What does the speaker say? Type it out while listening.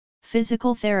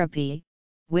Physical therapy,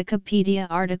 Wikipedia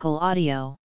article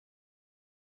audio.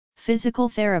 Physical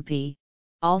therapy,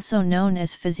 also known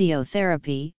as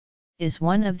physiotherapy, is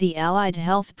one of the allied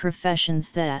health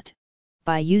professions that,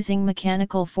 by using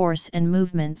mechanical force and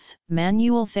movements,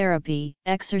 manual therapy,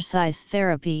 exercise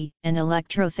therapy, and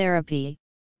electrotherapy,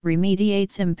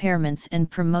 remediates impairments and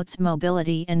promotes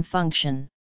mobility and function.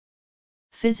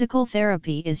 Physical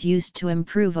therapy is used to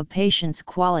improve a patient's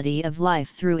quality of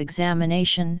life through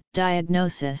examination,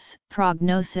 diagnosis,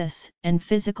 prognosis, and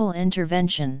physical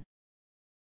intervention.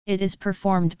 It is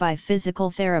performed by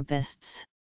physical therapists.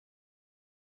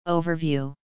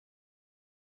 Overview.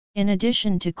 In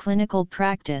addition to clinical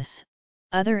practice,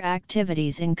 other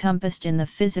activities encompassed in the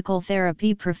physical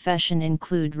therapy profession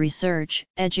include research,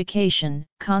 education,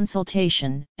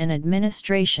 consultation, and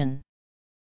administration.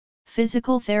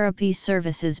 Physical therapy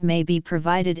services may be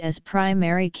provided as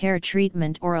primary care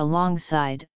treatment or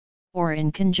alongside, or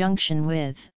in conjunction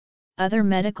with, other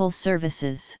medical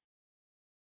services.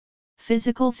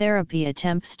 Physical therapy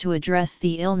attempts to address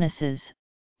the illnesses,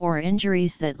 or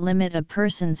injuries that limit a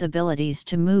person's abilities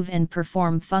to move and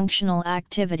perform functional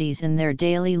activities in their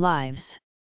daily lives.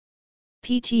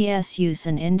 PTS use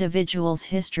an individual's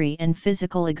history and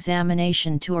physical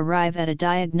examination to arrive at a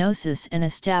diagnosis and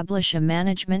establish a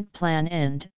management plan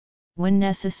and, when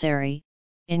necessary,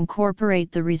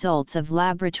 incorporate the results of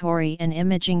laboratory and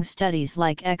imaging studies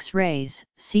like X-rays,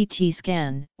 CT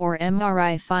scan, or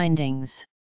MRI findings.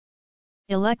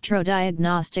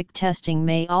 Electrodiagnostic testing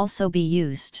may also be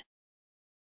used.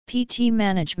 PT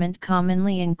management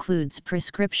commonly includes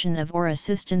prescription of or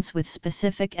assistance with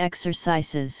specific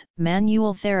exercises,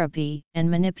 manual therapy,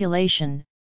 and manipulation,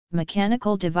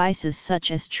 mechanical devices such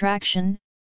as traction,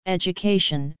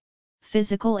 education,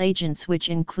 physical agents which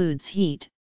includes heat,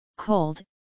 cold,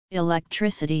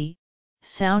 electricity,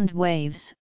 sound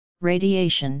waves,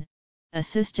 radiation,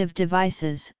 assistive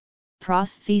devices,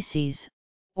 prostheses,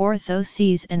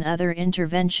 orthoses and other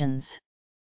interventions.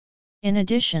 In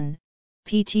addition,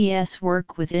 PTS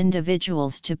work with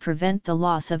individuals to prevent the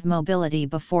loss of mobility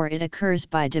before it occurs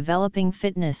by developing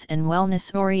fitness and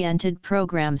wellness-oriented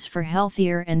programs for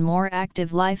healthier and more active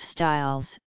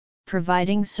lifestyles,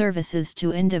 providing services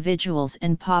to individuals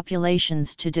and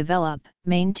populations to develop,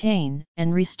 maintain,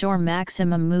 and restore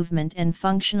maximum movement and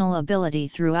functional ability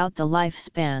throughout the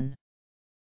lifespan.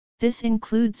 This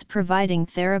includes providing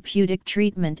therapeutic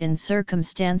treatment in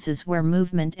circumstances where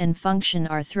movement and function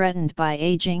are threatened by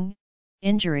aging,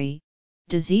 injury,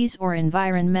 disease or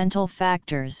environmental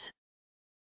factors.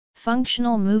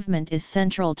 Functional movement is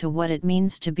central to what it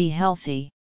means to be healthy.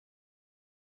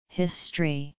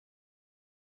 History.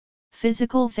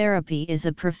 Physical therapy is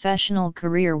a professional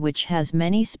career which has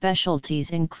many specialties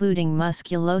including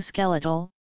musculoskeletal,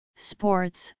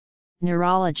 sports,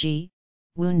 neurology,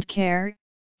 wound care,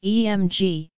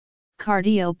 EMG,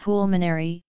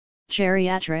 cardiopulmonary,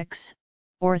 geriatrics,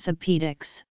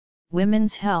 orthopedics,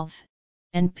 women's health,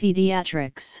 and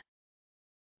pediatrics.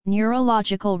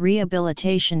 Neurological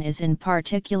rehabilitation is in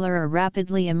particular a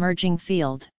rapidly emerging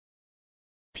field.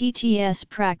 PTS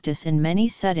practice in many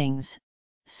settings,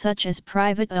 such as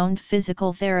private-owned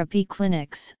physical therapy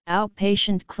clinics,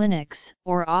 outpatient clinics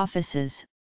or offices,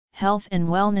 health and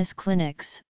wellness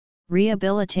clinics,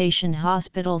 rehabilitation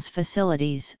hospitals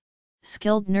facilities,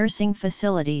 skilled nursing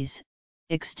facilities,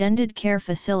 extended care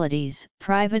facilities,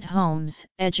 private homes,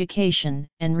 education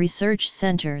and research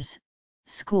centers,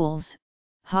 schools,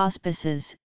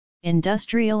 hospices,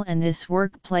 industrial and this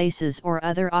workplaces or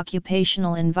other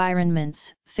occupational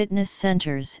environments, fitness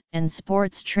centers, and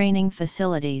sports training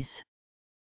facilities.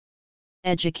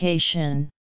 Education.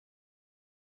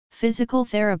 Physical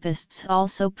therapists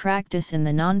also practice in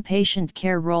the non-patient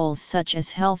care roles such as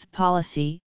health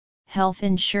policy, health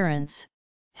insurance,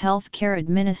 healthcare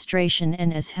administration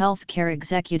and as healthcare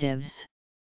executives.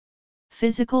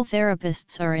 Physical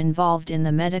therapists are involved in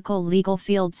the medical legal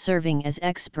field serving as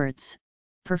experts,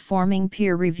 performing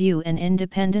peer review and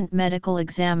independent medical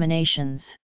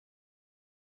examinations.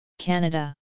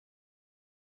 Canada.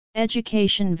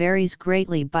 Education varies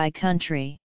greatly by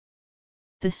country.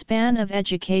 The span of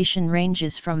education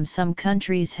ranges from some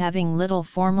countries having little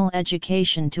formal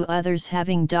education to others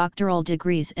having doctoral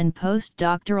degrees and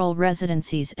postdoctoral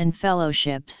residencies and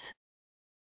fellowships.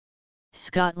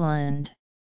 Scotland.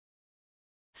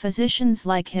 Physicians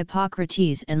like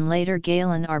Hippocrates and later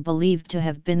Galen are believed to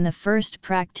have been the first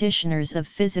practitioners of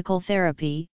physical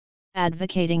therapy,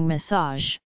 advocating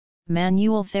massage,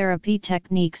 manual therapy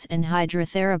techniques and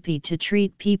hydrotherapy to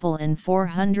treat people in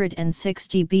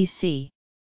 460 BC.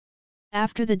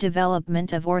 After the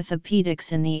development of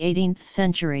orthopedics in the 18th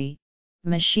century,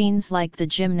 machines like the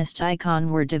gymnast icon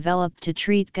were developed to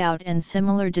treat gout and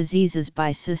similar diseases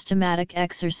by systematic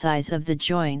exercise of the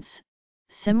joints,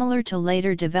 similar to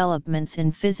later developments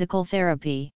in physical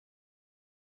therapy.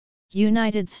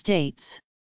 United States.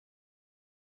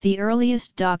 The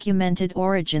earliest documented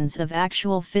origins of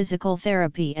actual physical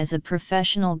therapy as a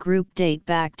professional group date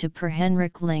back to Per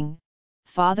Henrik Ling,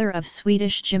 father of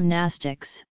Swedish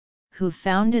gymnastics, who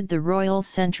founded the Royal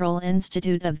Central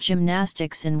Institute of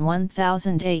Gymnastics in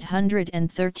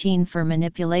 1813 for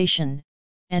manipulation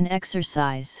and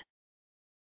exercise.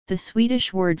 The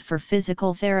Swedish word for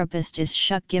physical therapist is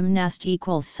sjukgymnast,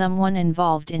 equals someone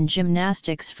involved in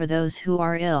gymnastics for those who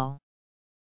are ill.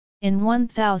 In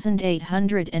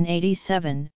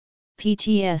 1887,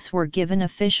 PTS were given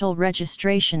official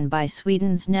registration by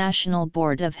Sweden's National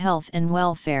Board of Health and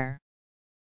Welfare.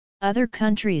 Other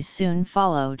countries soon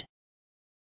followed.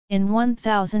 In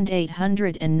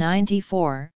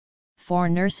 1894, 4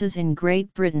 nurses in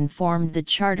Great Britain formed the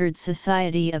Chartered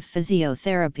Society of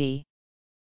Physiotherapy.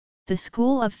 The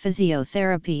School of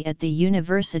Physiotherapy at the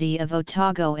University of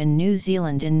Otago in New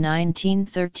Zealand in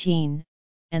 1913,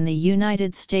 and the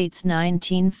United States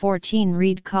 1914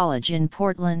 Reed College in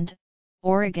Portland,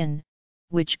 Oregon,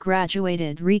 which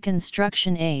graduated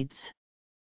reconstruction aides.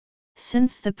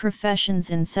 Since the profession's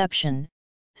inception,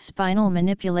 spinal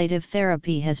manipulative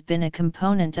therapy has been a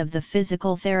component of the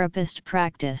physical therapist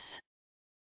practice.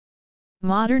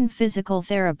 Modern physical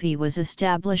therapy was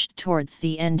established towards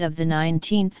the end of the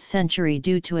 19th century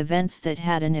due to events that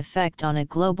had an effect on a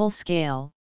global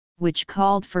scale, which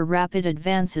called for rapid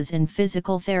advances in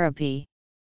physical therapy.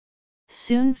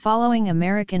 Soon following,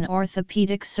 American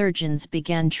orthopedic surgeons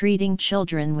began treating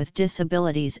children with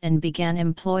disabilities and began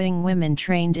employing women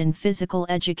trained in physical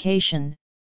education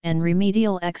and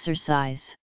remedial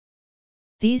exercise.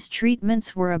 These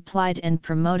treatments were applied and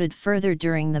promoted further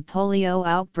during the polio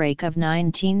outbreak of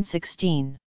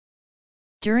 1916.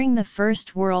 During the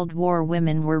First World War,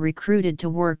 women were recruited to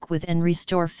work with and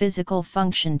restore physical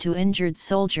function to injured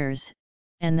soldiers,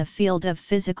 and the field of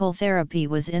physical therapy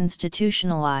was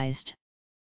institutionalized.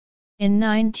 In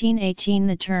 1918,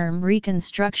 the term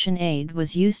reconstruction aid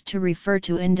was used to refer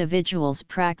to individuals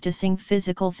practicing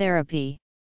physical therapy.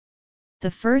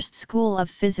 The first school of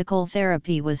physical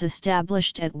therapy was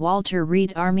established at Walter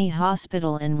Reed Army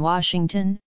Hospital in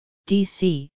Washington,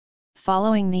 D.C.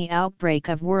 Following the outbreak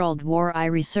of World War I,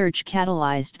 research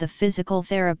catalyzed the physical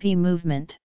therapy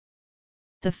movement.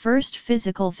 The first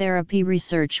physical therapy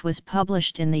research was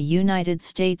published in the United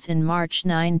States in March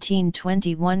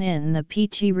 1921 in the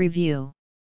PT Review.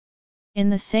 In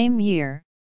the same year,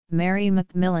 Mary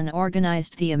Macmillan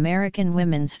organized the American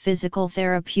Women's Physical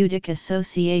Therapeutic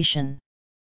Association.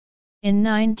 In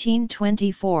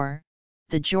 1924,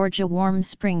 the Georgia Warm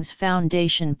Springs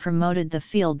Foundation promoted the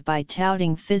field by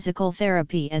touting physical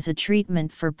therapy as a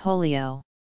treatment for polio.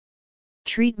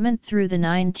 Treatment through the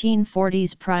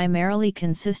 1940s primarily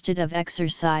consisted of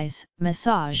exercise,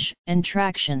 massage, and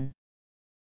traction.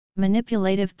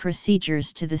 Manipulative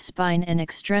procedures to the spine and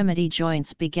extremity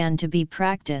joints began to be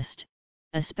practiced,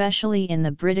 especially in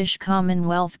the British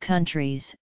Commonwealth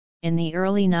countries, in the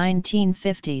early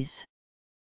 1950s.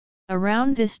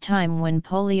 Around this time, when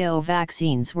polio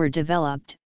vaccines were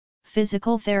developed,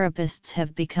 physical therapists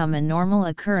have become a normal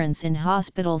occurrence in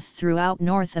hospitals throughout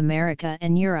North America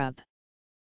and Europe.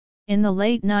 In the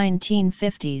late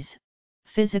 1950s,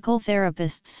 physical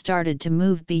therapists started to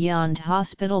move beyond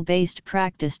hospital-based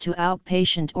practice to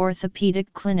outpatient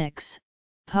orthopedic clinics,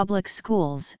 public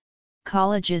schools,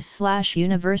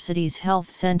 colleges/universities,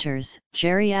 health centers,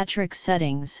 geriatric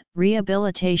settings,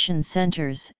 rehabilitation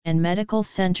centers, and medical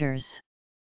centers.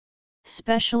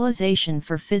 Specialization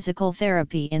for physical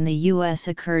therapy in the U.S.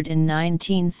 occurred in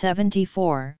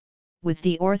 1974, with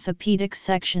the orthopedic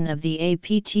section of the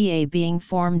APTA being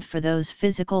formed for those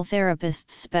physical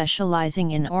therapists specializing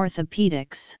in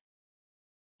orthopedics.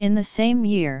 In the same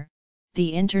year,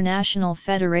 the International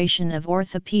Federation of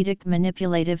Orthopedic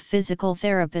Manipulative Physical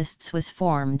Therapists was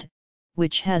formed,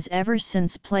 which has ever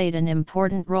since played an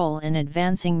important role in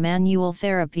advancing manual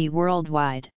therapy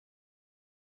worldwide.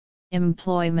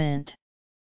 Employment.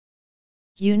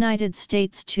 United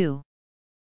States 2.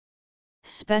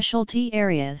 Specialty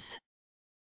areas: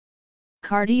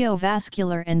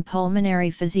 cardiovascular and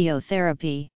pulmonary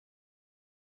physiotherapy.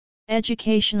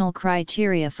 Educational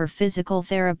criteria for physical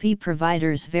therapy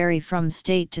providers vary from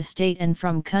state to state and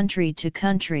from country to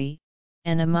country,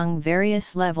 and among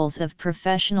various levels of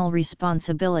professional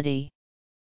responsibility.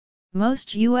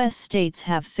 Most U.S. states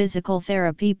have physical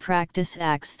therapy practice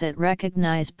acts that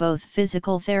recognize both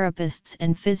physical therapists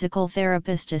and physical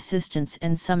therapist assistants,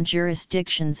 and some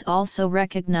jurisdictions also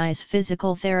recognize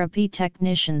physical therapy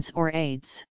technicians or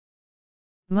aides.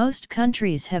 Most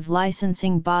countries have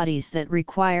licensing bodies that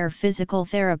require physical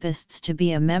therapists to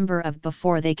be a member of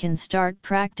before they can start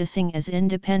practicing as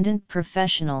independent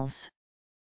professionals.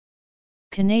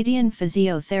 Canadian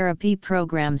physiotherapy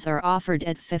programs are offered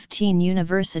at 15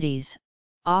 universities,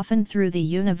 often through the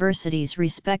university's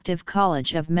respective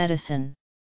College of Medicine.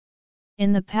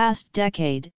 In the past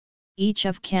decade, each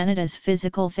of Canada's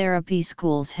physical therapy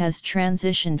schools has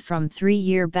transitioned from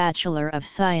 3-year Bachelor of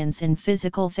Science in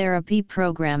Physical Therapy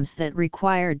programs that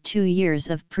required 2 years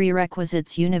of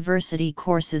prerequisites university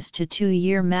courses to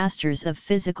 2-year Masters of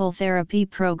Physical Therapy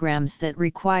programs that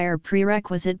require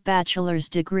prerequisite bachelor's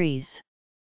degrees.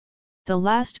 The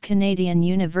last Canadian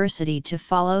university to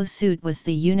follow suit was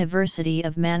the University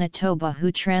of Manitoba,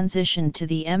 who transitioned to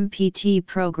the MPT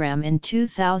program in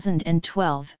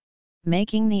 2012,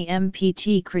 making the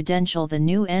MPT credential the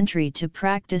new entry to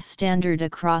practice standard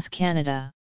across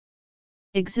Canada.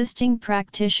 Existing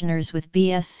practitioners with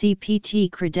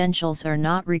BSc-PT credentials are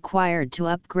not required to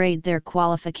upgrade their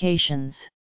qualifications.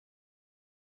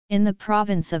 In the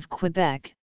province of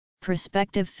Quebec,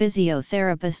 prospective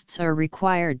physiotherapists are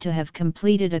required to have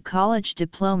completed a college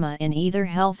diploma in either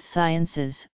health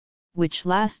sciences, which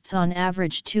lasts on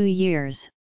average 2 years,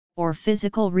 or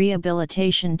physical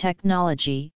rehabilitation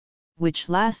technology, which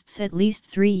lasts at least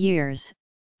 3 years,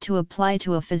 to apply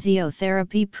to a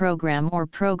physiotherapy program or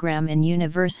program in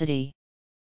university.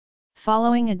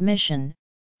 Following admission,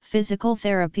 physical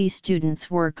therapy students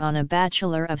work on a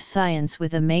Bachelor of Science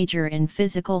with a major in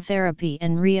physical therapy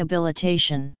and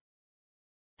rehabilitation.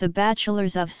 The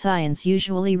Bachelor's of Science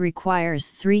usually requires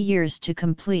 3 years to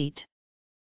complete.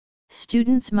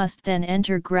 Students must then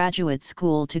enter graduate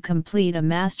school to complete a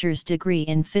master's degree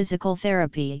in physical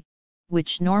therapy,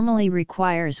 which normally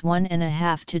requires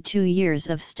 1.5 to 2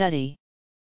 years of study.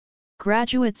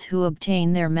 Graduates who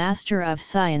obtain their Master of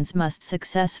Science must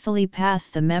successfully pass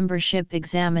the membership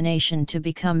examination to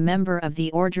become member of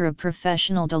the Ordre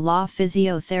professionnel de la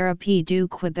physiothérapie du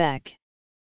Québec.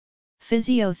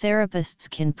 Physiotherapists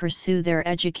can pursue their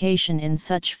education in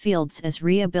such fields as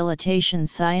rehabilitation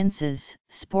sciences,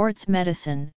 sports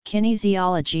medicine,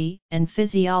 kinesiology, and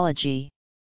physiology.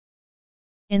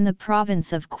 In the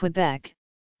province of Quebec,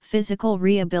 physical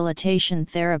rehabilitation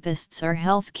therapists are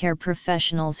healthcare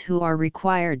professionals who are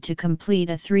required to complete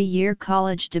a 3-year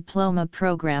college diploma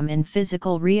program in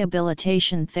physical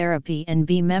rehabilitation therapy and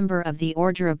be member of the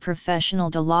Ordre professionnel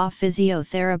de la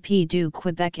physiothérapie du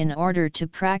Québec in order to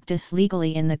practice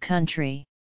legally in the country.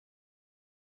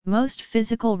 Most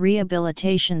physical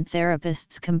rehabilitation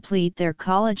therapists complete their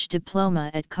college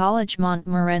diploma at College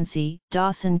Montmorency,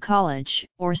 Dawson College,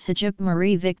 or Cégep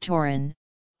Marie-Victorin,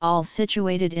 all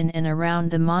situated in and around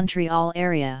the Montreal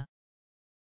area.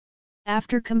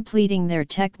 After completing their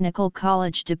technical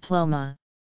college diploma,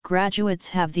 graduates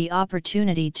have the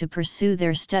opportunity to pursue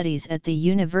their studies at the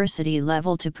university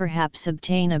level to perhaps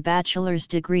obtain a bachelor's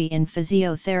degree in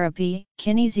physiotherapy,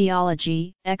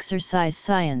 kinesiology, exercise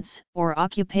science, or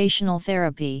occupational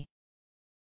therapy.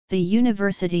 The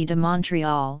Université de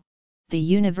Montréal,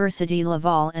 the Université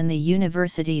Laval and the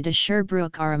Université de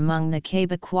Sherbrooke are among the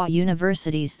Québécois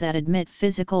universities that admit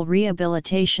physical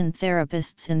rehabilitation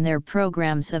therapists in their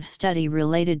programs of study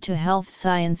related to health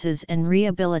sciences and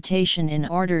rehabilitation in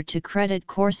order to credit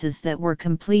courses that were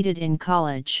completed in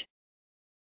college.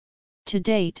 To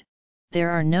date, there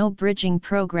are no bridging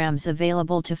programs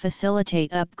available to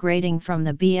facilitate upgrading from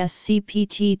the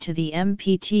BSc-PT to the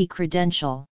MPT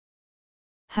credential.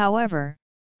 However,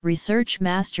 Research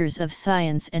Masters of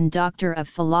Science and Doctor of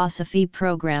Philosophy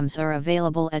programs are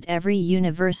available at every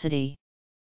university.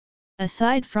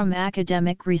 Aside from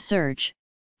academic research,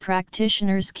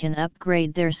 practitioners can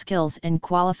upgrade their skills and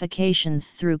qualifications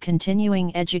through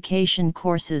continuing education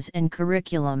courses and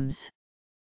curriculums.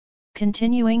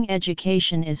 Continuing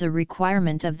education is a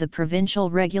requirement of the provincial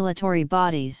regulatory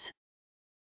bodies.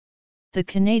 The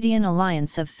Canadian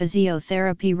Alliance of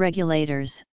Physiotherapy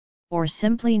Regulators, or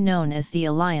simply known as the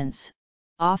Alliance,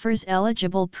 offers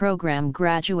eligible program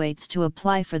graduates to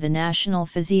apply for the National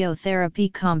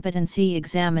Physiotherapy Competency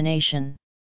Examination.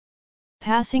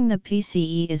 Passing the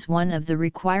PCE is one of the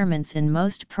requirements in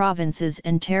most provinces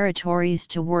and territories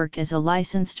to work as a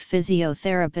licensed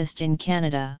physiotherapist in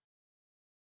Canada.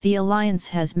 The Alliance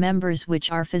has members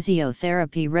which are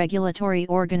physiotherapy regulatory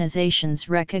organizations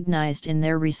recognized in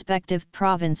their respective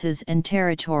provinces and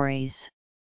territories.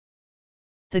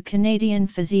 The Canadian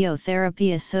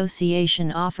Physiotherapy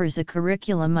Association offers a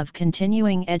curriculum of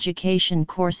continuing education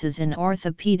courses in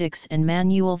orthopedics and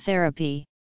manual therapy.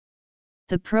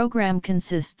 The program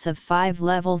consists of 5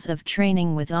 levels of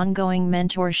training with ongoing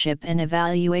mentorship and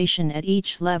evaluation at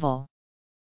each level.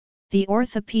 The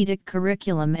orthopedic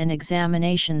curriculum and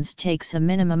examinations takes a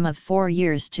minimum of 4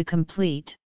 years to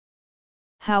complete.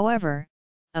 However,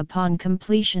 upon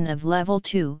completion of Level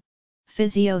 2,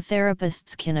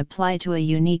 physiotherapists can apply to a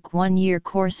unique 1-year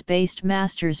course-based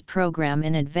master's program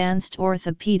in advanced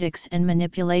orthopedics and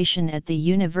manipulation at the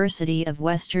University of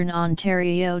Western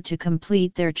Ontario to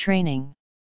complete their training.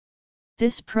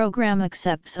 This program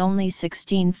accepts only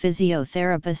 16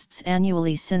 physiotherapists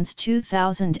annually since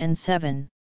 2007.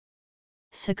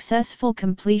 Successful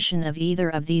completion of either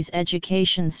of these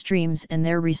education streams and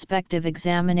their respective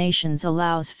examinations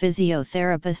allows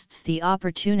physiotherapists the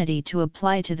opportunity to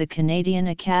apply to the Canadian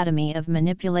Academy of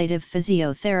Manipulative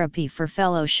Physiotherapy for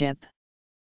fellowship.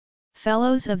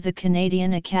 Fellows of the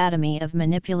Canadian Academy of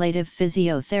Manipulative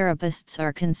Physiotherapists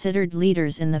are considered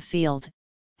leaders in the field,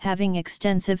 having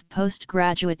extensive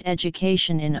postgraduate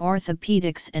education in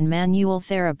orthopedics and manual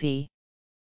therapy.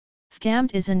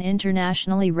 FCAMT is an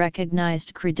internationally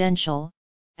recognized credential,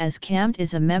 as CAMT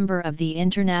is a member of the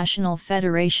International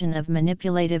Federation of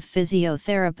Manipulative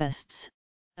Physiotherapists,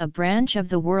 a branch of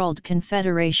the World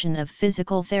Confederation of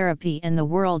Physical Therapy and the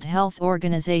World Health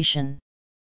Organization.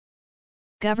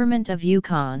 Government of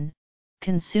Yukon,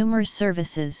 Consumer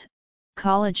Services,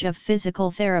 College of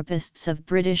Physical Therapists of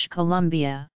British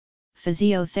Columbia,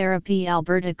 Physiotherapy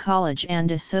Alberta College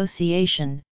and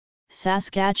Association,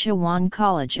 Saskatchewan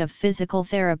College of Physical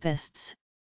Therapists,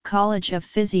 College of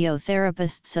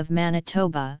Physiotherapists of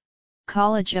Manitoba,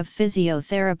 College of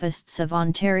Physiotherapists of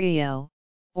Ontario,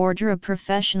 Ordre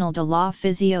Professionnel de la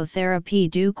Physiothérapie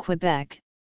du Québec,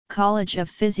 College of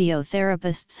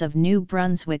Physiotherapists of New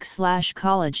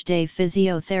Brunswick/College des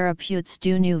Physiothérapeutes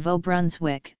du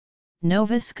Nouveau-Brunswick,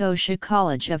 Nova Scotia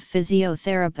College of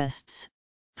Physiotherapists,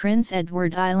 Prince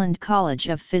Edward Island College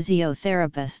of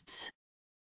Physiotherapists,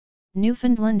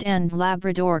 Newfoundland and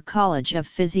Labrador College of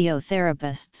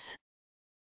Physiotherapists.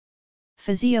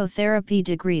 Physiotherapy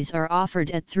degrees are offered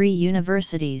at 3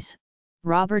 universities: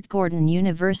 Robert Gordon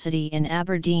University in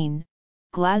Aberdeen,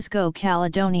 Glasgow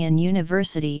Caledonian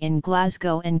University in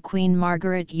Glasgow and Queen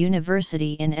Margaret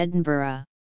University in Edinburgh.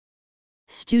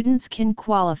 Students can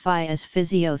qualify as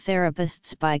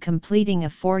physiotherapists by completing a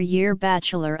 4-year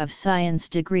Bachelor of Science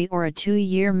degree or a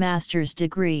 2-year Master's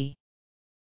degree.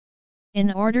 In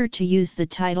order to use the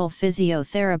title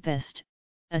physiotherapist,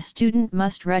 a student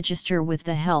must register with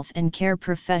the Health and Care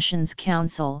Professions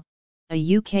Council,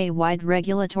 a UK-wide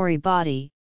regulatory body,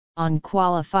 on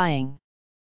qualifying.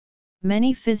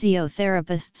 Many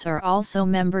physiotherapists are also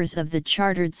members of the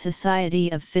Chartered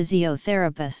Society of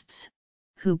Physiotherapists,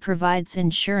 who provides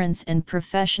insurance and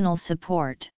professional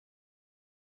support.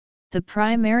 The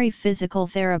primary physical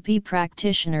therapy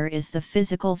practitioner is the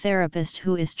physical therapist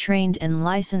who is trained and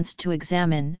licensed to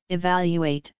examine,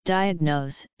 evaluate,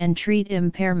 diagnose, and treat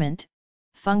impairment,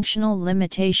 functional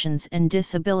limitations and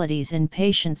disabilities in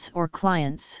patients or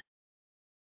clients.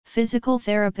 Physical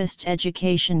therapist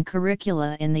education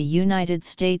curricula in the United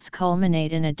States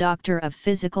culminate in a Doctor of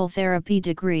Physical Therapy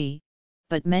degree,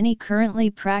 but many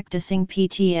currently practicing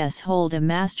PTs hold a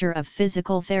Master of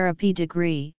Physical Therapy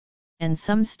degree, and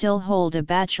some still hold a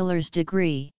bachelor's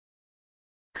degree.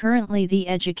 Currently, the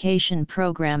education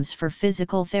programs for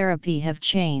physical therapy have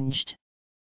changed.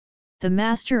 The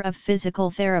Master of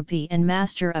Physical Therapy and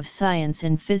Master of Science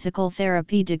in Physical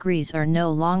Therapy degrees are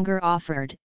no longer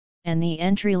offered, and the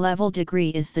entry-level degree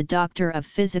is the Doctor of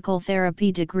Physical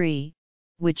Therapy degree,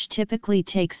 which typically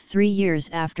takes 3 years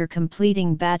after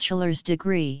completing bachelor's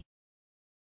degree.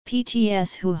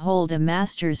 PTs who hold a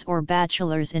master's or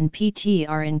bachelor's in PT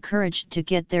are encouraged to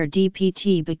get their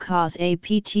DPT because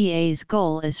APTA's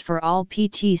goal is for all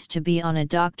PTs to be on a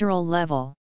doctoral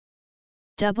level.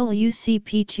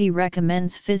 WCPT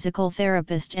recommends physical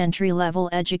therapist entry-level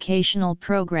educational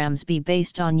programs be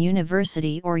based on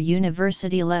university or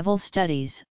university-level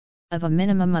studies, of a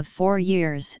minimum of 4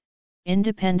 years,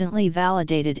 independently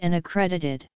validated and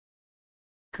accredited.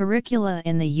 Curricula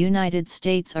in the United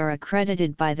States are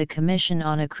accredited by the Commission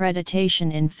on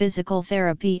Accreditation in Physical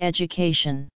Therapy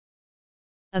Education.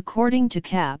 According to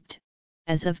CAPT,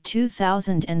 as of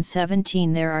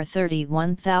 2017 there are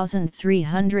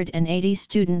 31,380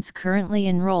 students currently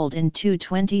enrolled in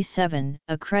 227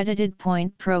 accredited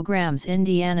point programs in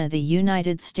Indiana, the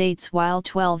United States, while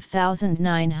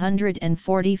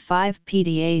 12,945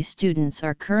 PDA students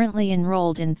are currently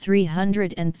enrolled in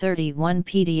 331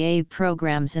 PDA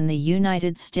programs in the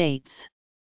United States.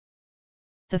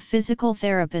 The physical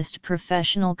therapist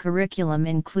professional curriculum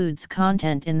includes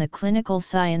content in the clinical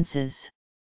sciences.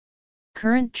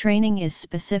 Current training is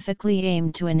specifically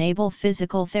aimed to enable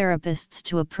physical therapists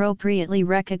to appropriately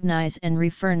recognize and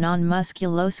refer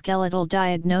non-musculoskeletal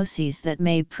diagnoses that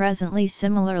may presently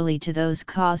similarly to those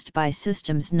caused by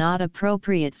systems not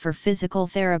appropriate for physical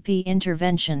therapy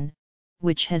intervention,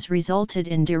 which has resulted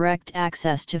in direct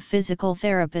access to physical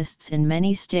therapists in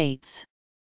many states.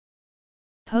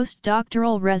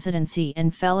 Postdoctoral residency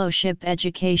and fellowship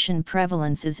education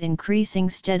prevalence is increasing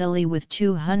steadily with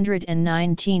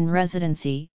 219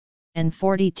 residency and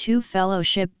 42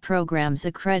 fellowship programs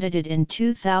accredited in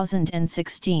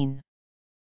 2016.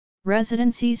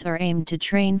 Residencies are aimed to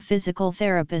train physical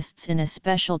therapists in a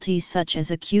specialty such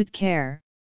as acute care,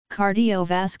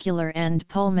 cardiovascular and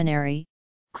pulmonary,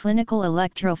 clinical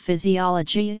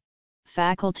electrophysiology,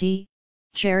 faculty,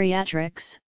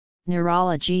 geriatrics,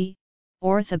 neurology,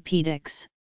 orthopedics,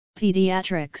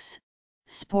 pediatrics,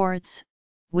 sports,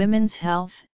 women's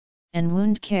health, and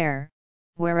wound care,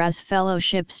 whereas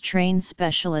fellowships train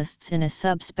specialists in a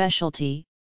subspecialty,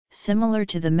 similar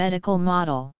to the medical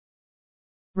model.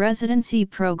 Residency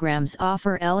programs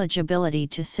offer eligibility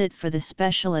to sit for the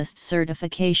specialist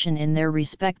certification in their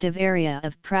respective area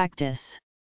of practice.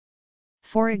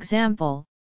 For example,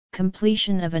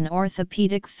 completion of an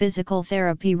orthopedic physical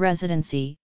therapy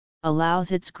residency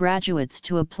allows its graduates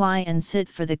to apply and sit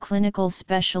for the clinical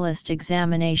specialist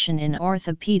examination in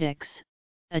orthopedics,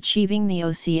 achieving the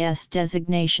OCS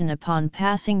designation upon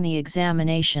passing the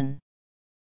examination.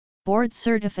 Board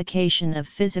certification of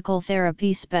physical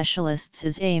therapy specialists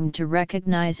is aimed to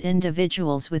recognize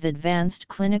individuals with advanced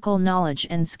clinical knowledge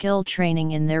and skill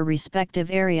training in their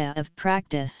respective area of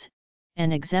practice,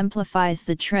 and exemplifies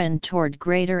the trend toward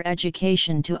greater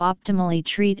education to optimally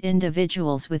treat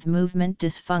individuals with movement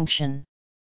dysfunction.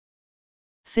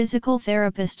 Physical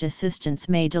therapist assistants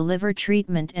may deliver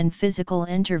treatment and physical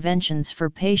interventions for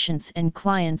patients and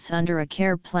clients under a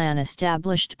care plan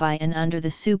established by and under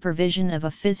the supervision of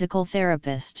a physical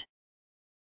therapist.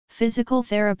 Physical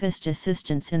therapist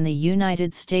assistants in the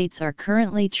United States are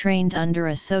currently trained under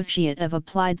Associate of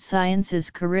Applied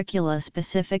Sciences curricula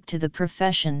specific to the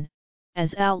profession,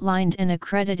 as outlined and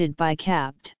accredited by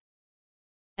CAPT.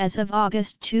 As of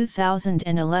August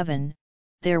 2011,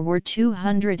 there were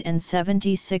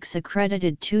 276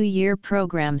 accredited two-year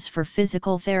programs for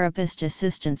physical therapist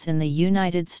assistants in the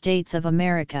United States of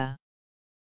America.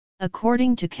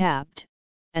 According to CAPT,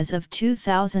 as of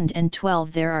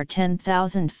 2012 there are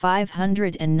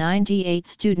 10,598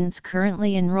 students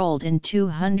currently enrolled in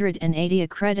 280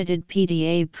 accredited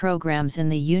PDA programs in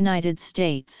the United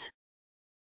States.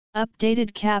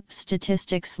 Updated CAPT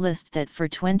statistics list that for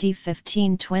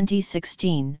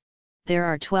 2015-2016, there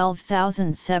are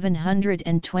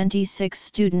 12,726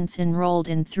 students enrolled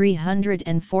in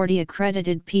 340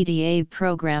 accredited PDA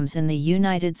programs in the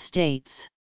United States.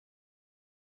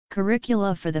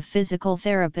 Curricula for the Physical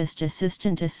Therapist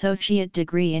Assistant Associate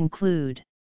degree include: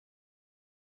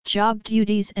 job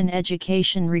duties and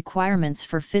education requirements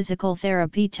for physical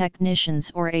therapy technicians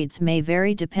or aides may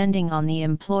vary depending on the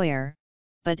employer,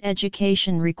 but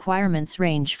education requirements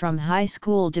range from high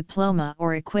school diploma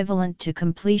or equivalent to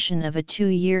completion of a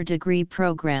two-year degree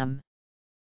program.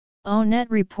 ONET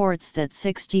reports that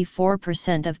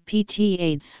 64% of PT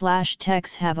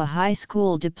aides/techs have a high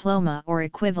school diploma or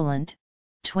equivalent,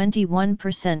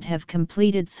 21% have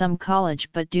completed some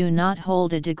college but do not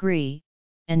hold a degree,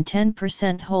 and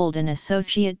 10% hold an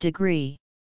associate degree.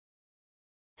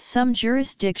 Some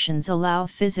jurisdictions allow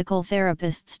physical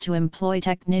therapists to employ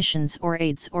technicians or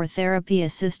aides or therapy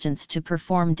assistants to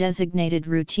perform designated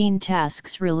routine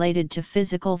tasks related to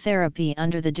physical therapy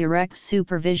under the direct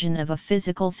supervision of a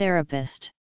physical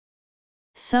therapist.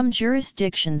 Some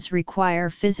jurisdictions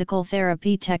require physical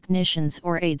therapy technicians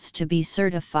or aides to be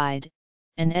certified,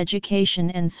 and education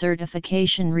and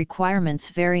certification requirements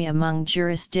vary among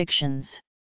jurisdictions.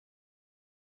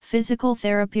 Physical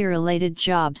therapy-related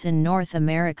jobs in North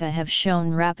America have shown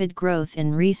rapid growth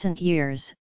in recent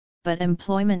years, but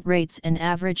employment rates and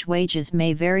average wages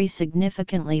may vary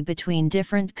significantly between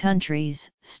different countries,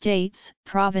 states,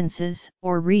 provinces,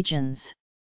 or regions.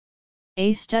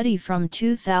 A study from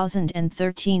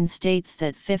 2013 states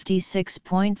that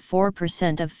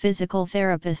 56.4% of physical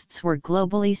therapists were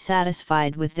globally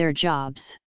satisfied with their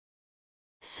jobs.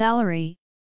 Salary,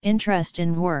 interest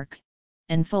in work,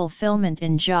 and fulfillment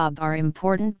in job are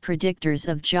important predictors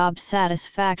of job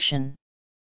satisfaction.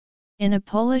 In a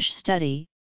Polish study,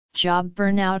 job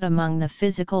burnout among the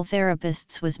physical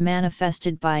therapists was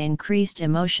manifested by increased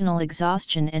emotional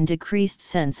exhaustion and decreased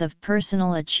sense of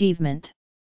personal achievement.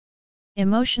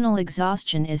 Emotional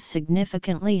exhaustion is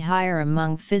significantly higher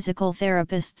among physical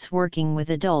therapists working with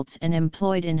adults and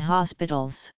employed in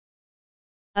hospitals.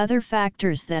 Other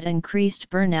factors that increased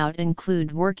burnout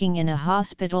include working in a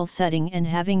hospital setting and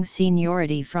having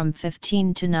seniority from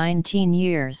 15 to 19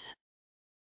 years.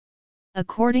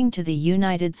 According to the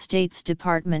United States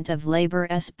Department of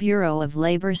Labor's Bureau of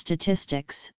Labor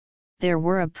Statistics, there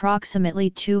were approximately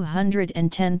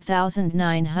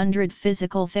 210,900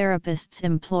 physical therapists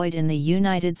employed in the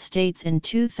United States in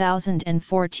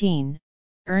 2014,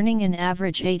 earning an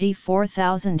average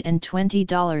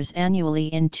 $84,020 annually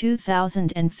in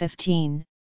 2015,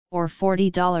 or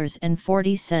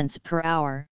 $40.40 per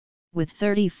hour, with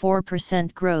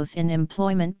 34% growth in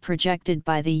employment projected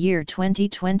by the year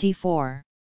 2024.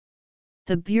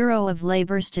 The Bureau of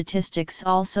Labor Statistics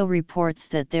also reports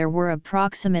that there were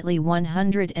approximately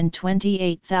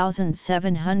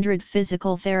 128,700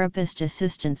 physical therapist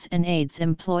assistants and aides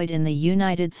employed in the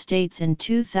United States in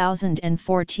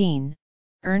 2014,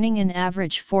 earning an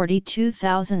average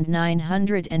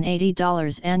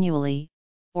 $42,980 annually,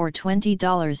 or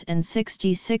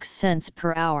 $20.66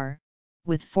 per hour,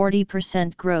 with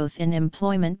 40% growth in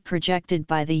employment projected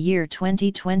by the year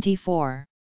 2024.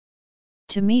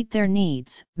 To meet their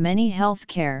needs, many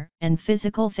healthcare and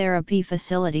physical therapy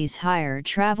facilities hire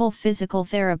travel physical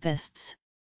therapists,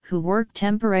 who work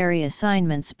temporary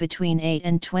assignments between 8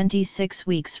 and 26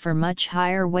 weeks for much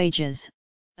higher wages,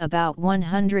 about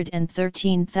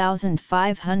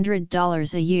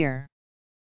 $113,500 a year.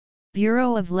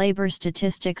 Bureau of Labor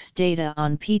Statistics data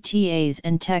on PTAs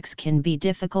and techs can be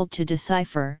difficult to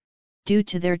decipher, due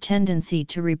to their tendency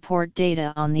to report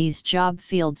data on these job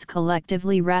fields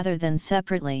collectively rather than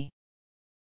separately.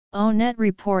 ONET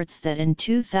reports that in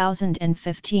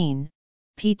 2015,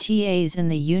 PTAs in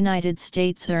the United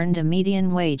States earned a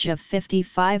median wage of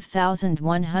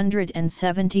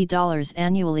 $55,170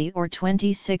 annually or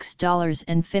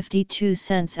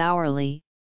 $26.52 hourly,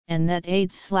 and that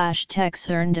aides/techs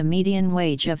earned a median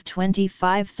wage of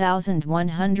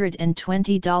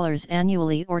 $25,120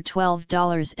 annually or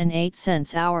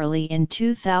 $12.08 hourly in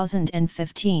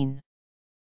 2015.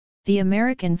 The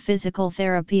American Physical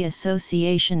Therapy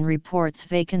Association reports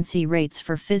vacancy rates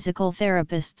for physical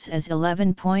therapists as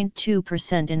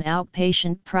 11.2% in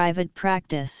outpatient private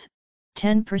practice,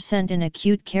 10% in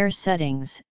acute care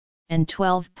settings, and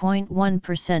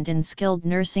 12.1% in skilled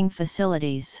nursing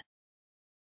facilities.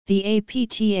 The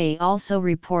APTA also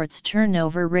reports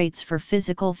turnover rates for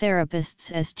physical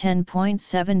therapists as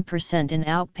 10.7% in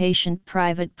outpatient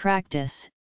private practice,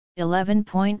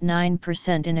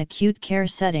 11.9% in acute care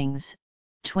settings,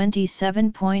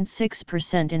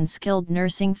 27.6% in skilled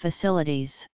nursing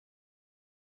facilities.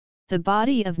 The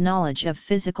body of knowledge of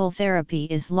physical therapy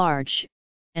is large,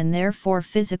 and therefore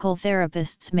physical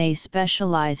therapists may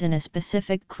specialize in a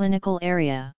specific clinical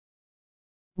area.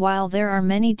 While there are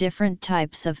many different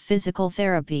types of physical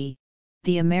therapy,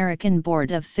 the American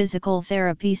Board of Physical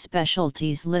Therapy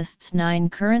Specialties lists 9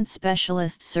 current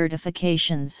specialist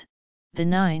certifications, the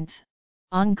 9th,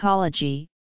 Oncology,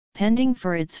 pending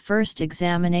for its first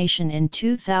examination in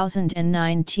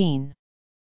 2019.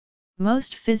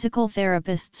 Most physical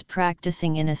therapists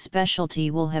practicing in a specialty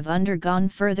will have undergone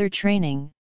further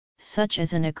training, such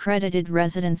as an accredited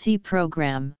residency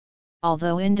program,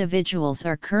 although individuals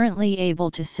are currently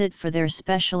able to sit for their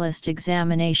specialist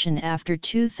examination after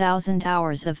 2,000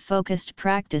 hours of focused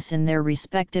practice in their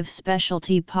respective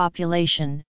specialty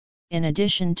population, in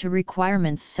addition to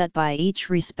requirements set by each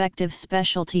respective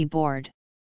specialty board.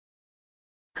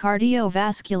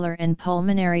 Cardiovascular and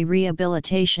pulmonary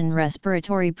rehabilitation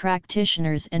respiratory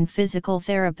practitioners and physical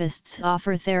therapists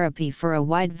offer therapy for a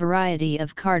wide variety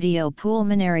of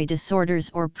cardiopulmonary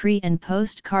disorders or pre- and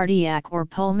post-cardiac or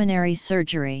pulmonary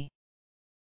surgery.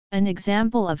 An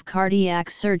example of cardiac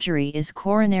surgery is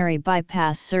coronary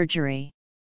bypass surgery.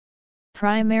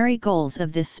 Primary goals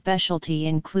of this specialty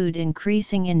include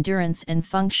increasing endurance and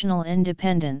functional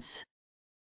independence.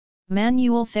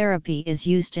 Manual therapy is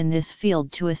used in this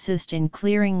field to assist in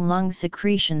clearing lung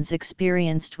secretions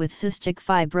experienced with cystic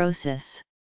fibrosis.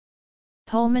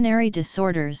 Pulmonary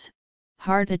disorders,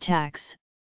 heart attacks,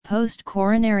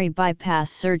 post-coronary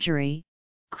bypass surgery,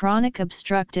 chronic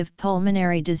obstructive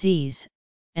pulmonary disease,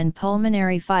 and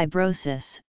pulmonary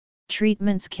fibrosis.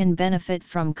 Treatments can benefit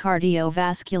from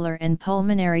cardiovascular and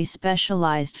pulmonary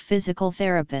specialized physical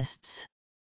therapists.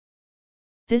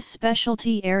 This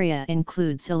specialty area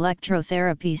includes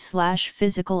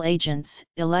electrotherapy/physical agents,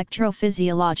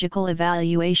 electrophysiological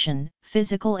evaluation,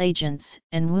 physical agents,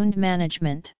 and wound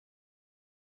management.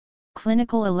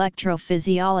 Clinical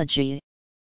electrophysiology.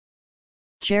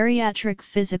 Geriatric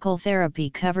physical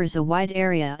therapy covers a wide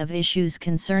area of issues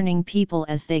concerning people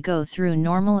as they go through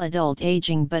normal adult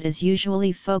aging but is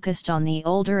usually focused on the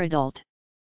older adult.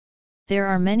 There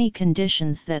are many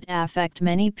conditions that affect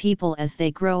many people as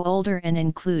they grow older and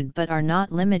include but are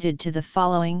not limited to the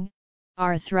following: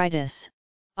 arthritis,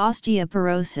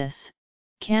 osteoporosis,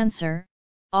 cancer,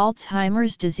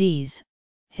 Alzheimer's disease,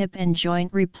 hip and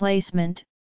joint replacement,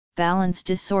 balance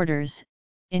disorders,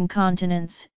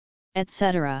 incontinence,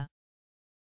 etc.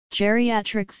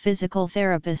 Geriatric physical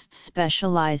therapists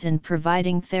specialize in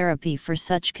providing therapy for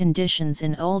such conditions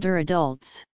in older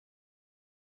adults.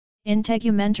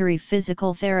 Integumentary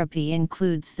physical therapy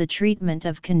includes the treatment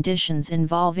of conditions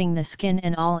involving the skin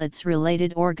and all its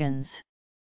related organs.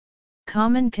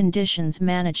 Common conditions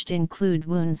managed include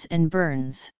wounds and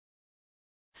burns.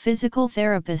 Physical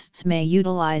therapists may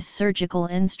utilize surgical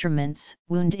instruments,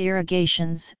 wound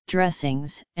irrigations,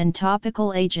 dressings, and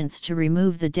topical agents to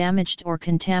remove the damaged or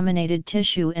contaminated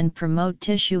tissue and promote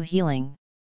tissue healing.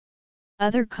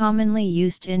 Other commonly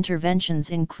used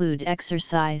interventions include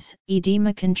exercise,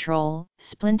 edema control,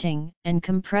 splinting, and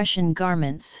compression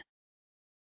garments.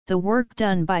 The work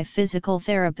done by physical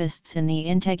therapists in the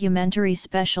integumentary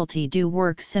specialty do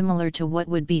work similar to what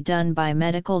would be done by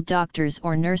medical doctors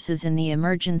or nurses in the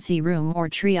emergency room or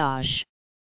triage.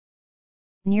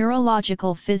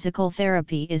 Neurological physical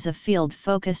therapy is a field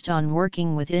focused on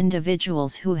working with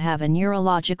individuals who have a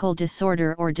neurological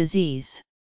disorder or disease.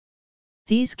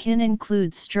 These can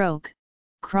include stroke,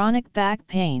 chronic back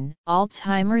pain,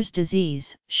 Alzheimer's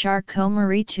disease,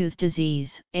 Charcot-Marie-Tooth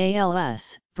disease,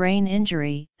 ALS, brain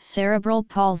injury, cerebral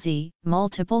palsy,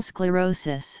 multiple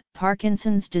sclerosis,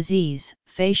 Parkinson's disease,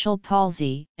 facial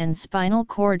palsy, and spinal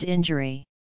cord injury.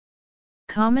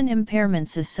 Common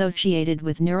impairments associated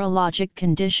with neurologic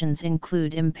conditions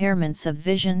include impairments of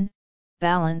vision,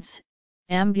 balance,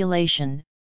 ambulation,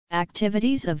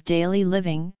 activities of daily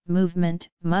living, movement,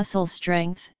 muscle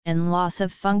strength, and loss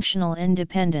of functional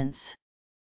independence.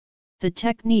 The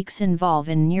techniques involved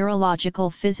in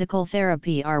neurological physical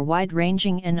therapy are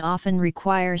wide-ranging and often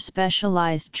require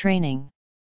specialized training.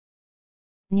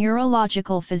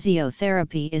 Neurological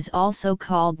physiotherapy is also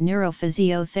called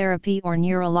neurophysiotherapy or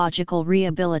neurological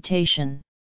rehabilitation.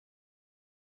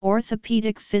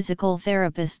 Orthopedic physical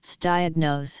therapists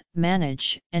diagnose,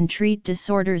 manage, and treat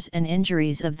disorders and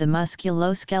injuries of the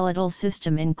musculoskeletal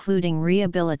system, including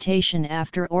rehabilitation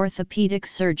after orthopedic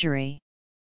surgery.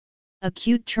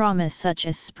 Acute traumas such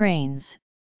as sprains,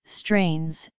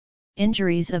 strains,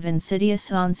 injuries of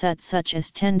insidious onset such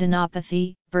as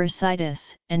tendinopathy,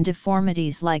 bursitis, and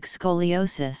deformities like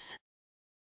scoliosis.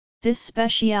 This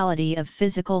specialty of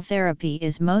physical therapy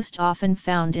is most often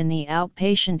found in the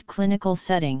outpatient clinical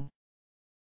setting.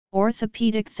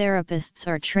 Orthopedic therapists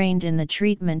are trained in the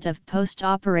treatment of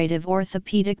post-operative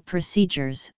orthopedic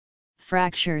procedures,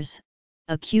 fractures,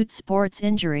 acute sports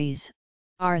injuries,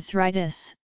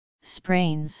 arthritis,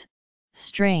 sprains,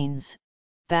 strains,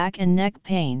 back and neck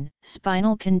pain,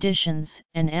 spinal conditions,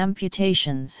 and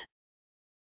amputations.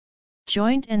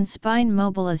 Joint and spine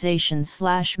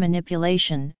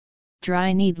mobilization/manipulation,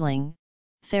 dry needling,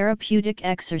 therapeutic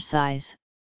exercise,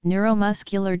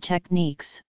 neuromuscular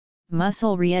techniques,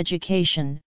 muscle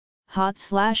re-education,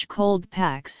 hot/cold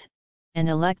packs, and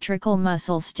electrical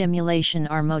muscle stimulation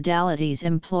are modalities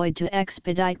employed to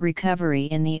expedite recovery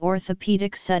in the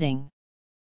orthopedic setting.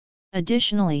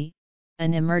 Additionally,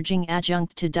 an emerging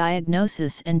adjunct to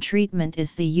diagnosis and treatment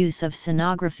is the use of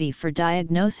sonography for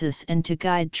diagnosis and to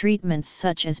guide treatments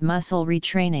such as muscle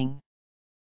retraining.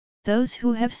 Those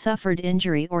who have suffered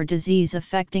injury or disease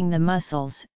affecting the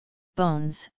muscles,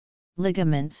 bones,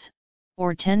 ligaments,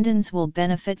 or tendons will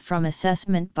benefit from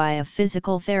assessment by a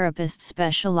physical therapist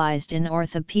specialized in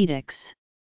orthopedics.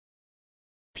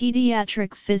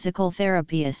 Pediatric physical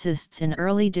therapy assists in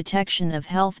early detection of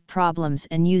health problems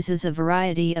and uses a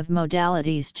variety of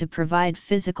modalities to provide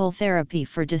physical therapy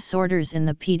for disorders in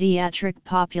the pediatric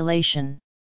population.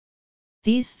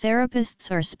 These therapists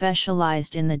are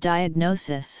specialized in the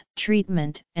diagnosis,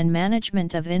 treatment, and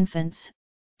management of infants,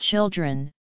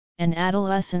 children, and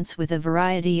adolescents with a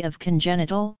variety of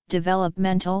congenital,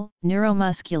 developmental,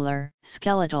 neuromuscular,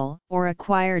 skeletal, or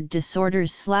acquired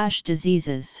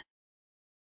disorders/diseases.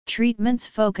 Treatments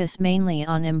focus mainly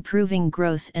on improving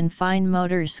gross and fine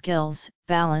motor skills,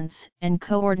 balance and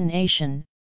coordination,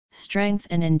 strength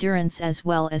and endurance, as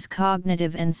well as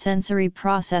cognitive and sensory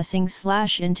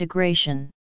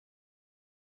processing/integration.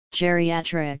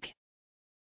 Geriatric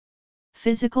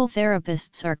physical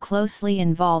therapists are closely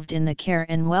involved in the care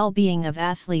and well-being of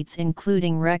athletes,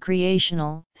 including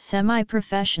recreational,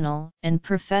 semi-professional, and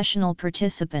professional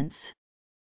participants.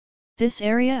 This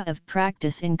area of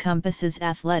practice encompasses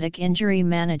athletic injury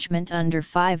management under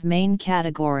 5 main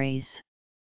categories: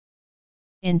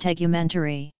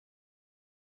 integumentary,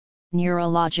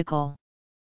 neurological,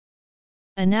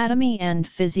 anatomy and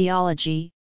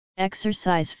physiology,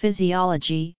 exercise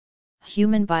physiology,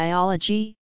 human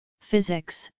biology,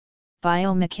 physics,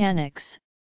 biomechanics,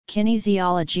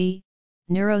 kinesiology,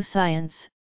 neuroscience,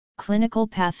 clinical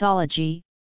pathology,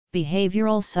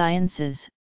 behavioral sciences,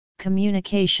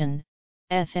 communication,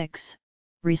 ethics,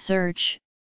 research,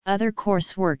 other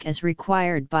coursework as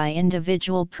required by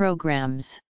individual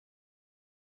programs.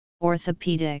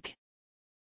 Orthopedic,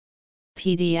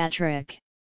 pediatric,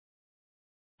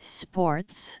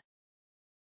 sports.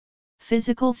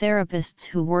 Physical therapists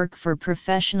who work for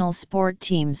professional sport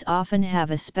teams often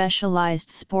have a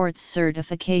specialized sports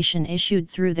certification issued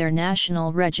through their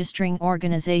national registering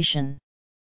organization.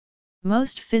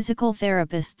 Most physical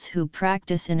therapists who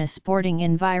practice in a sporting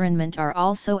environment are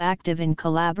also active in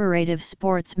collaborative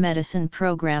sports medicine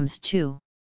programs too.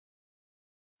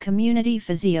 Community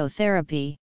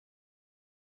physiotherapy.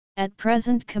 At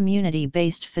present,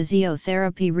 community-based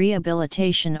physiotherapy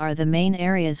rehabilitation are the main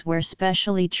areas where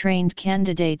specially trained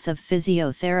candidates of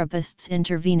physiotherapists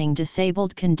intervening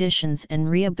disabled conditions and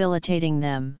rehabilitating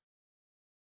them.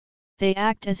 They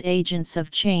act as agents of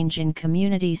change in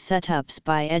community setups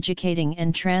by educating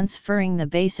and transferring the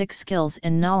basic skills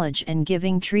and knowledge and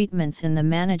giving treatments in the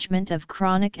management of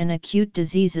chronic and acute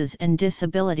diseases and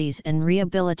disabilities and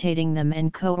rehabilitating them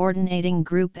and coordinating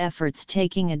group efforts,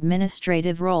 taking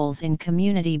administrative roles in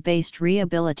community-based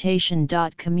rehabilitation.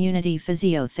 Community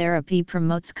physiotherapy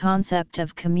promotes concept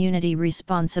of community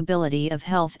responsibility of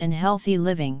health and healthy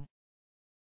living.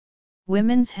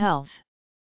 Women's health.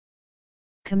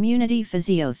 Community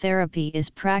physiotherapy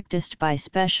is practiced by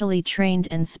specially trained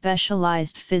and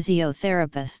specialized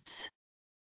physiotherapists.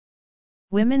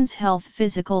 Women's health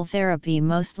physical therapy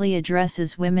mostly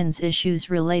addresses women's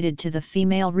issues related to the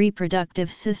female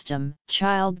reproductive system,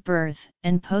 childbirth,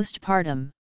 and postpartum.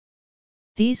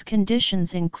 These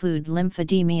conditions include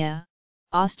lymphedema,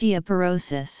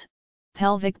 osteoporosis,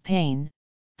 pelvic pain,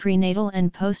 prenatal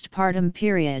and postpartum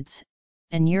periods,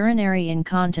 and urinary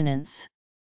incontinence.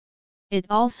 It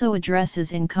also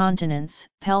addresses incontinence,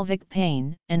 pelvic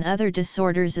pain, and other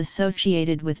disorders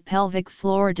associated with pelvic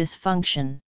floor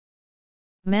dysfunction.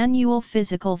 Manual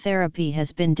physical therapy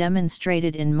has been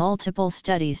demonstrated in multiple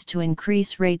studies to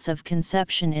increase rates of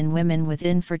conception in women with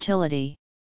infertility.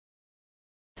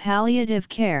 Palliative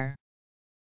care.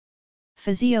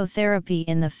 Physiotherapy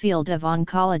in the field of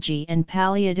oncology and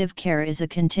palliative care is a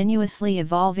continuously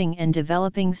evolving and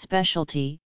developing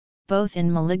specialty, both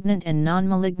in malignant and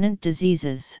non-malignant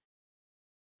diseases.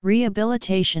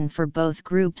 Rehabilitation for both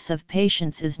groups of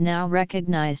patients is now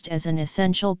recognized as an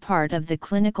essential part of the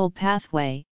clinical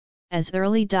pathway, as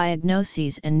early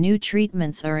diagnoses and new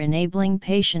treatments are enabling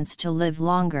patients to live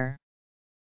longer.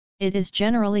 It is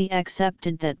generally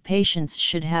accepted that patients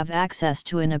should have access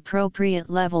to an appropriate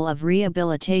level of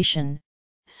rehabilitation,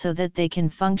 so that they can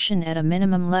function at a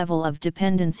minimum level of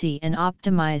dependency and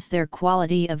optimize their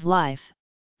quality of life,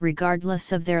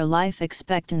 regardless of their life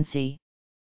expectancy.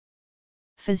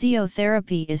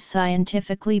 Physiotherapy is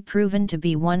scientifically proven to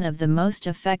be one of the most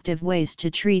effective ways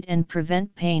to treat and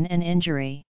prevent pain and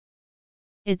injury.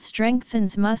 It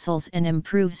strengthens muscles and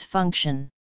improves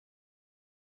function.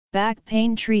 Back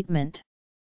pain treatment.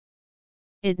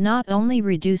 It not only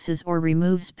reduces or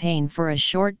removes pain for a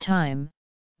short time,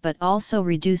 but also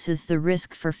reduces the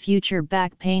risk for future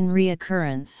back pain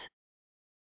reoccurrence.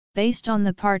 Based on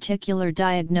the particular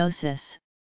diagnosis,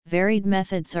 varied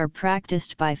methods are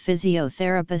practiced by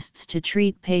physiotherapists to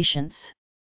treat patients.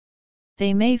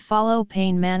 They may follow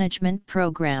pain management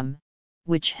program,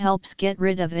 which helps get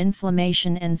rid of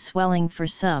inflammation and swelling for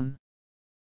some.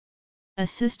 A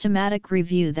systematic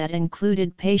review that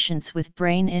included patients with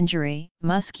brain injury,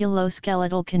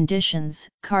 musculoskeletal conditions,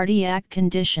 cardiac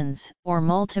conditions, or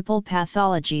multiple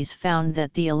pathologies found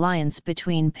that the alliance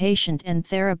between patient and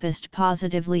therapist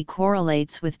positively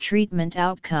correlates with treatment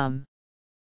outcome.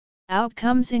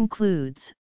 Outcomes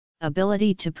includes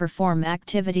ability to perform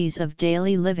activities of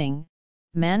daily living,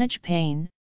 manage pain,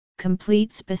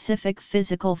 complete specific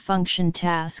physical function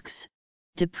tasks,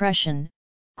 depression,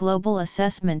 global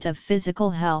assessment of physical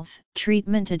health,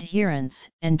 treatment adherence,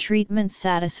 and treatment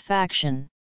satisfaction.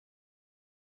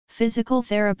 Physical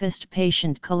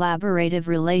therapist-patient collaborative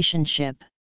relationship.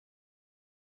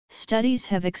 Studies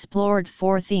have explored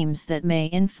 4 themes that may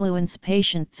influence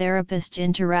patient-therapist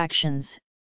interactions: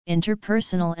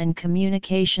 interpersonal and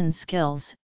communication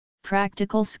skills,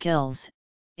 practical skills,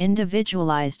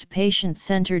 individualized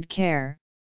patient-centered care,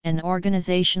 and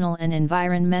organizational and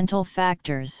environmental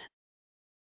factors.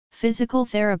 Physical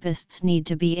therapists need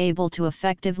to be able to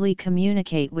effectively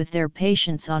communicate with their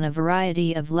patients on a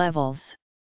variety of levels.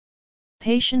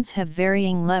 Patients have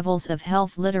varying levels of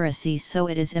health literacy, so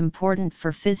it is important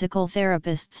for physical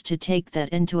therapists to take that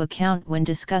into account when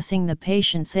discussing the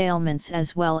patient's ailments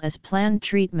as well as planned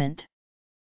treatment.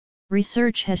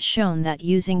 Research has shown that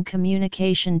using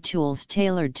communication tools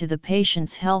tailored to the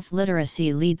patient's health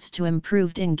literacy leads to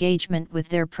improved engagement with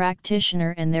their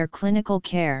practitioner and their clinical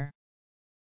care.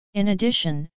 In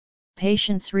addition,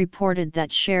 patients reported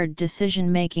that shared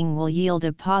decision-making will yield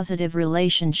a positive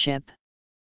relationship.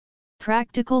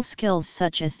 Practical skills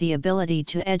such as the ability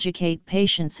to educate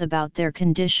patients about their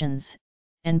conditions,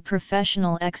 and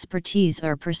professional expertise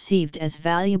are perceived as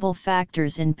valuable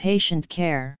factors in patient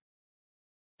care.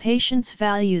 Patients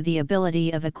value the ability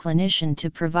of a clinician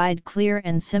to provide clear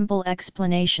and simple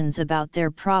explanations about their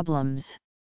problems.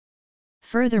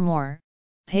 Furthermore,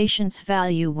 patients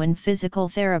value when physical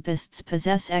therapists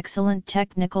possess excellent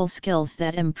technical skills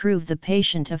that improve the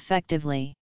patient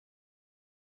effectively.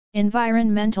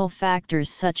 Environmental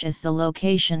factors such as the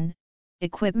location,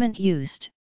 equipment used,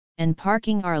 and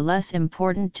parking are less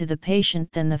important to the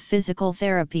patient than the physical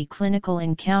therapy clinical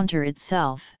encounter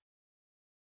itself.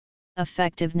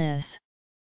 Effectiveness.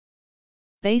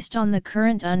 Based on the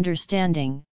current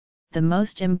understanding, the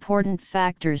most important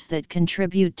factors that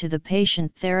contribute to the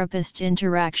patient-therapist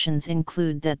interactions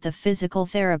include that the physical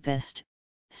therapist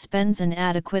spends an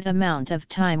adequate amount of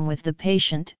time with the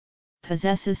patient,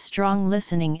 possesses strong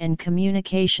listening and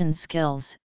communication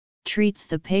skills, treats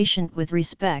the patient with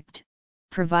respect,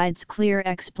 provides clear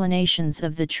explanations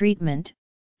of the treatment,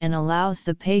 and allows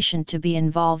the patient to be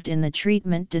involved in the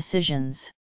treatment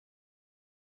decisions.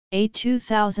 A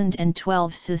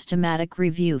 2012 systematic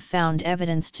review found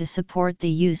evidence to support the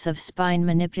use of spine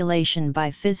manipulation by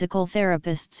physical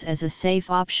therapists as a safe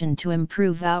option to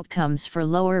improve outcomes for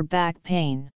lower back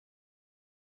pain.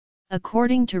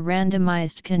 According to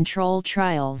randomized control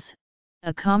trials,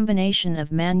 a combination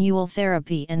of manual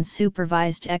therapy and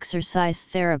supervised exercise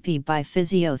therapy by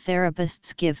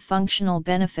physiotherapists give functional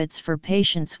benefits for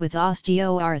patients with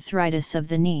osteoarthritis of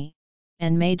the knee,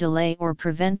 and may delay or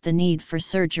prevent the need for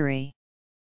surgery.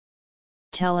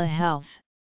 Telehealth.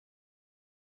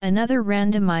 Another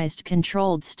randomized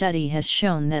controlled study has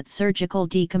shown that surgical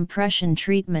decompression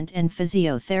treatment and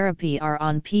physiotherapy are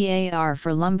on par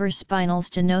for lumbar spinal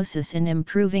stenosis in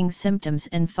improving symptoms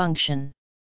and function.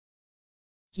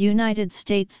 United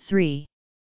States 3.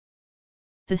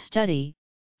 The study,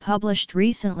 published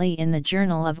recently in the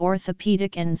Journal of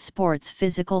Orthopedic and Sports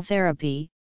Physical Therapy,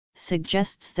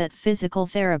 suggests that physical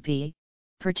therapy,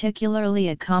 particularly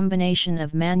a combination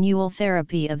of manual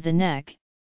therapy of the neck,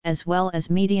 as well as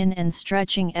median and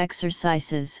stretching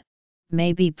exercises,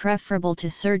 may be preferable to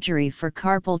surgery for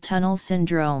carpal tunnel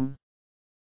syndrome.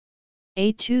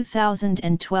 A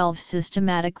 2012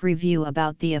 systematic review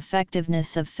about the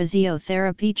effectiveness of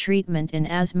physiotherapy treatment in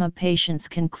asthma patients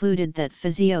concluded that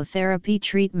physiotherapy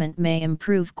treatment may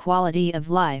improve quality of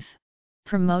life,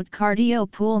 promote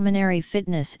cardiopulmonary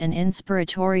fitness and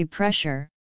inspiratory pressure,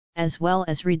 as well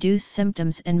as reduce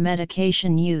symptoms and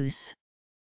medication use.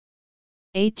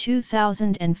 A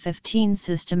 2015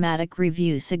 systematic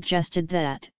review suggested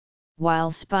that, while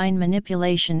spine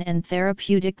manipulation and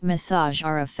therapeutic massage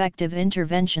are effective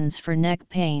interventions for neck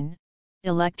pain,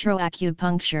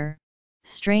 electroacupuncture,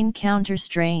 strain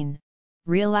counter-strain,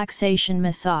 relaxation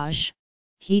massage,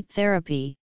 heat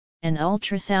therapy, and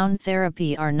ultrasound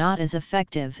therapy are not as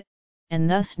effective, and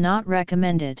thus not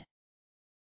recommended.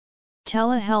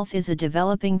 Telehealth is a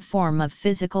developing form of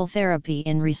physical therapy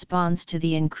in response to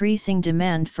the increasing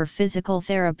demand for physical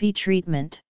therapy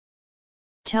treatment.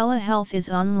 Telehealth is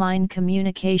online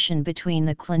communication between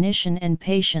the clinician and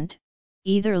patient,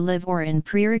 either live or in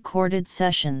pre-recorded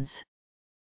sessions.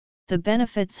 The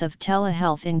benefits of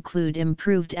telehealth include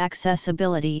improved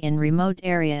accessibility in remote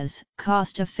areas,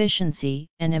 cost efficiency,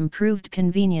 and improved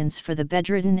convenience for the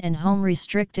bedridden and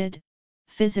home-restricted,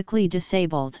 physically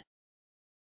disabled.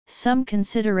 Some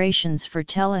considerations for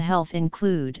telehealth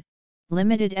include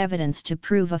limited evidence to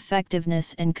prove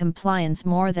effectiveness and compliance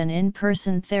more than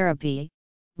in-person therapy,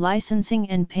 licensing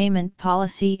and payment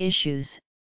policy issues,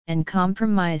 and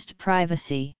compromised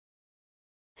privacy.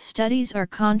 Studies are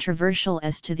controversial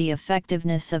as to the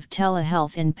effectiveness of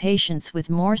telehealth in patients with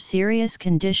more serious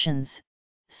conditions,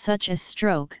 such as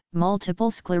stroke,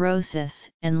 multiple sclerosis,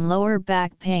 and lower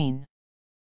back pain.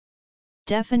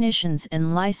 Definitions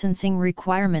and licensing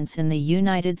requirements in the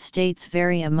United States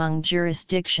vary among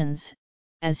jurisdictions,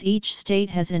 as each state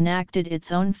has enacted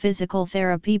its own Physical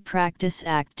Therapy Practice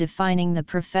Act defining the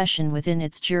profession within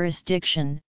its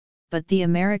jurisdiction, but the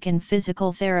American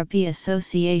Physical Therapy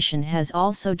Association has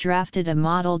also drafted a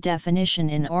model definition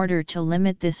in order to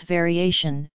limit this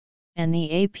variation, and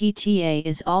the APTA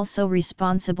is also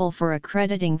responsible for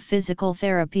accrediting physical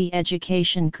therapy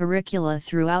education curricula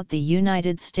throughout the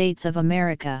United States of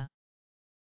America.